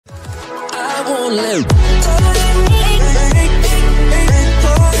live.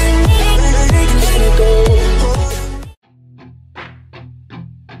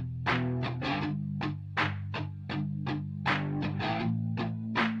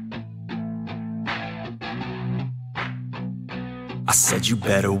 I said you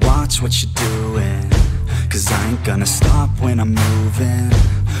better watch what you're doing, 'cause I ain't gonna stop when I'm moving.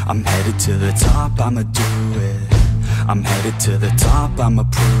 I'm headed to the top, I'ma do it. I'm headed to the top, I'ma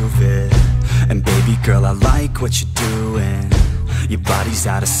prove it. And baby girl, I like what you're doing. Your body's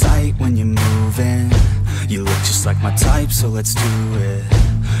out of sight when you're moving. You look just like my type, so let's do it.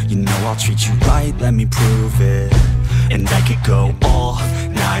 You know I'll treat you right, let me prove it. And I could go all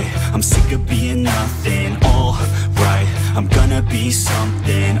night, I'm sick of being nothing. All right, I'm gonna be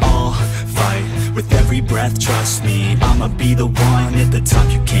something. I'll fight with every breath, trust me. I'ma be the one at the top,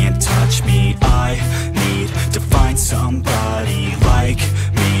 you can't touch me. I need to find somebody like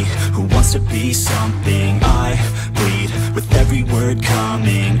me, who wants to be something. I bleed with every word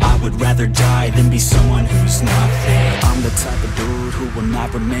coming. I would rather die than be someone who's nothing. I'm the type of dude who will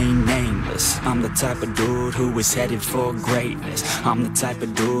not remain nameless. I'm the type of dude who is headed for greatness. I'm the type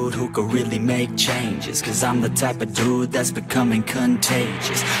of dude who could really make changes, 'cause I'm the type of dude that's becoming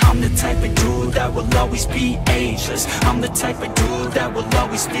contagious. I'm the type of dude that will always be ageless. I'm the type of dude that will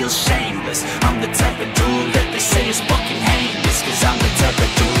always feel shameless. I'm the type of dude that they say is fucking heinous, 'cause I'm the type of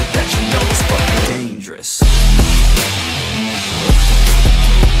dude that you know is fucking dangerous.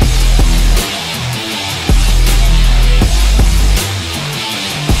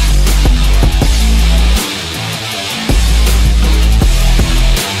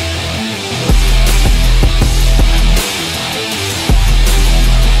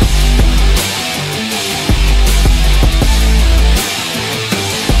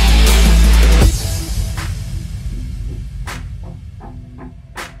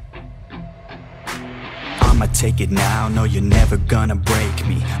 I'ma take it now, no you're never gonna break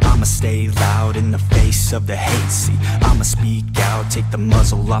me. I'ma stay loud in the face of the hate, see. I'ma speak out, take the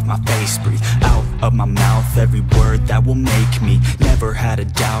muzzle off my face. Breathe out of my mouth every word that will make me. Never had a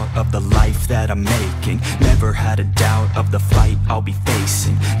doubt of the life that I'm making. Never had a doubt of the fight I'll be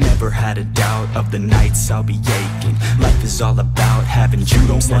facing. Never had a doubt of the nights I'll be aching. Life is all about having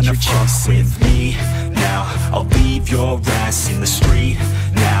dreams that you're chasing. With me now, I'll leave your ass in the street.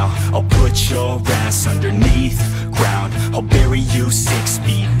 Now, I'll put your ass underneath ground. I'll bury you 6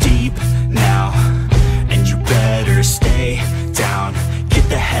 feet deep now. And you better stay down. Get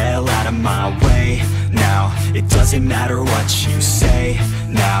the hell out of my way now. It doesn't matter what you say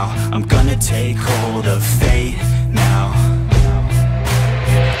now. I'm gonna take hold of fate now.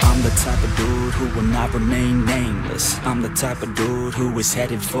 I'm the type of dude who will not remain nameless. I'm the type of dude who is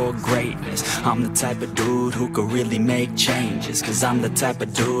headed for greatness. I'm the type of dude who could really make changes, 'cause I'm the type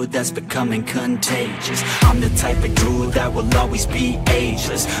of dude that's becoming contagious. I'm the type of dude that will always be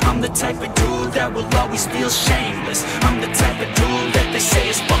ageless. I'm the type of dude that will always feel shameless. I'm the type of dude that they say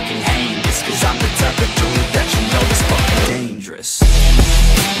is fucking heinous, 'cause I'm the type of dude that you know is fucking dangerous.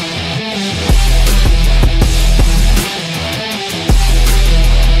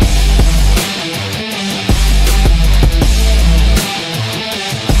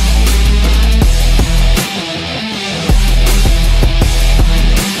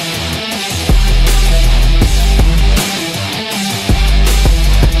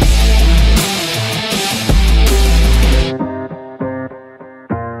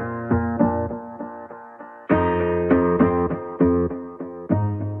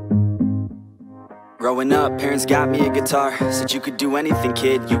 Growing up, parents got me a guitar. Said you could do anything,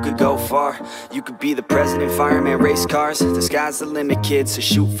 kid, you could go far. You could be the president, fireman, race cars. The sky's the limit, kid, so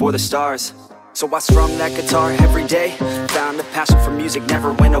shoot for the stars. So I strummed that guitar every day. Found the passion for music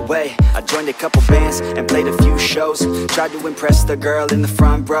never went away. I joined a couple bands and played a few shows. Tried to impress the girl in the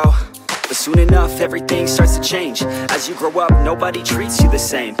front row. But soon enough, everything starts to change. As you grow up, nobody treats you the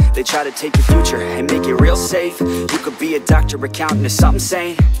same. They try to take your future and make it real safe. You could be a doctor, accountant, or something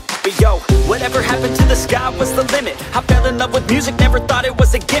sane. But yo, whatever happened to the sky was the limit. I fell in love with music, never thought it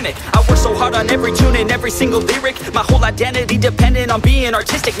was a gimmick. I worked so hard on every tune and every single lyric. My whole identity depended on being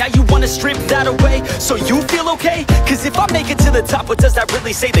artistic. Now you wanna strip that away so you feel okay? 'Cause if I make it to the top, what does that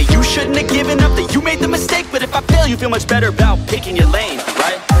really say? That you shouldn't have given up, that you made the mistake? But if I fail, you feel much better about picking your lane,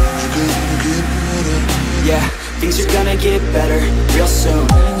 right? Yeah, things are gonna get better real soon.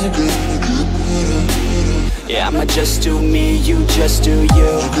 Yeah, I'ma just do me, you just do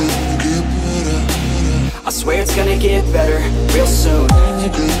you. I swear it's gonna get better real soon.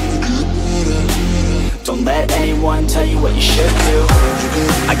 Don't let anyone tell you what you should do.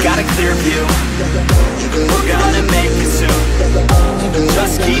 I got a clear view, we're gonna make it soon.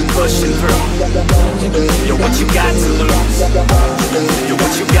 Just keep pushing through. got to lose? Yeah,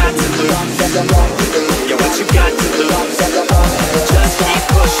 what you got to lose? Yeah, what you got to lose? Just keep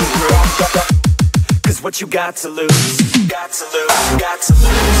pushing through. Cause what you got to lose? Got to lose, got to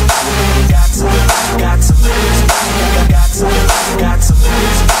lose, got to lose, got to lose, got to lose, got to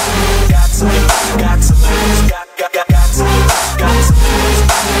lose, got to lose, got to lose, got to lose, got to lose,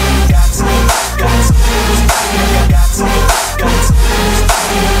 got to lose, got to lose, got to lose, got to lose,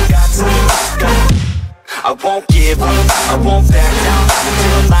 got to lose. I won't give up, I won't back down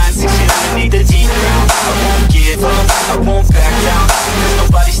until the line 6 feet underneath the deep ground. I won't give up, I won't back down. There's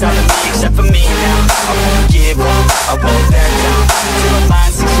nobody stopping me except for me now. I won't give up, I won't back down until the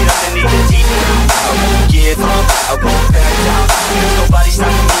line 6 feet underneath the deep ground. I won't give up, I won't back down. There's nobody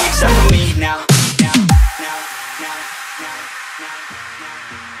stopping me except for me now.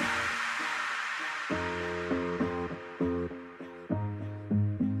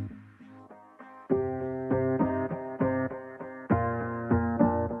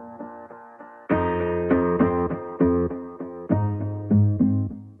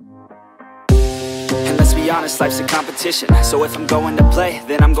 Honest, life's a competition, so if I'm going to play,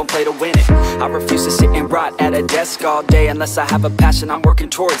 then I'm gonna play to win it. I refuse to sit and rot at a desk all day unless I have a passion I'm working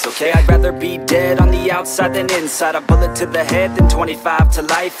towards, okay? I'd rather be dead on the outside than inside. A bullet to the head than 25 to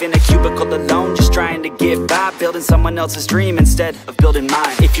life in a cubicle alone, just trying to get by, building someone else's dream instead of building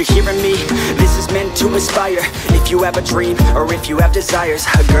mine. If you're hearing me, this is meant to inspire. If you have a dream, or if you have desires,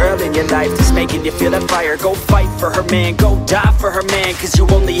 a girl in your life that's making you feel that fire, go fight for her man, go die for her man. Cause you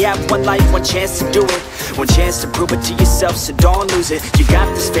only have one life, one chance to do it, one chance to prove it to yourself, so don't lose it. You got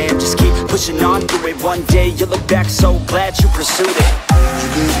this, fam, just keep pushing on through it. One day you'll look back so glad you pursued it.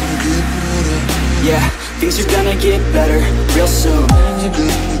 Yeah, things are gonna get better real soon.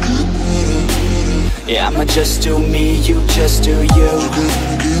 Yeah, I'ma just do me, you just do you.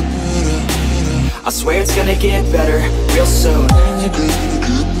 I swear it's gonna get better real soon.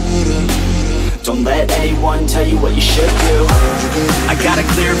 Don't let anyone tell you what you should do. I got a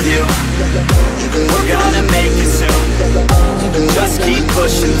clear view, we're gonna make it soon. Just keep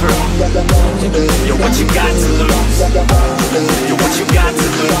pushing through. You're what you got to lose. You're what you got to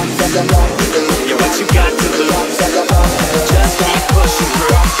lose. You're what you got to lose. Just keep pushing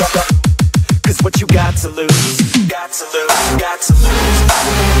through. Cause what you got to lose, got to lose, got to lose,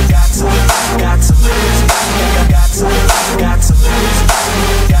 got to lose, got to lose, got to lose, got to lose,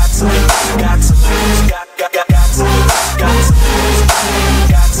 got to lose, got to lose, got to lose,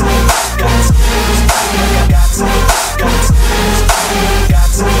 got to lose, got to lose, got to lose, got to lose, got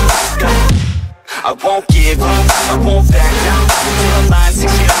to lose. I won't give up, I won't back down until the line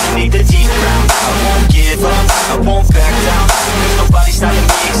 6 feet underneath the deep ground. I won't give up, I won't back down. There's nobody stopping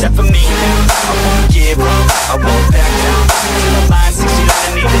me except for me now. I won't give up, I won't back down until the line 6 feet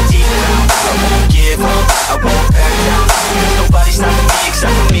underneath the deep ground. I won't give up, I won't back down. There's nobody stopping me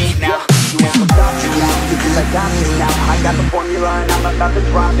except for me now. You ain't gonna stop me now, because I got you now. I got the formula and I'm about to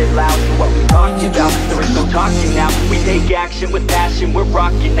drop it loud. So what we talking about? There is no talking now. We take action with passion, we're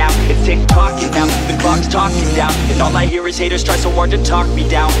rocking now. It's tick-tocking now, the clock's talking down. And all I hear is haters try so hard to talk me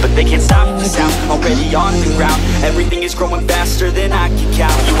down, but they can't stop the sound, already on the ground. Everything is growing faster than I can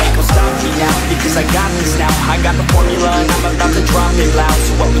count. You ain't gonna stop me now, because I got this now. I got the formula and I'm about to drop it loud.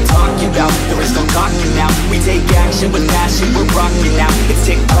 So what we talking about? There is no talking now. We take action with passion, we're rocking now. It's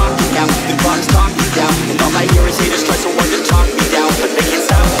tick-tocking now, the clock's talking down. And all I hear is haters try so hard to talk me down, but they can't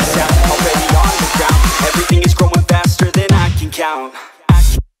stop the sound, already on the ground. Everything is growing faster than I can count.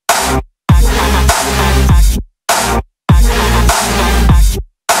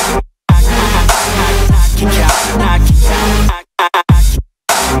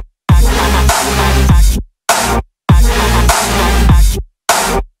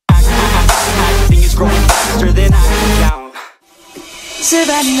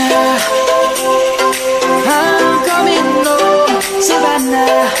 Savannah.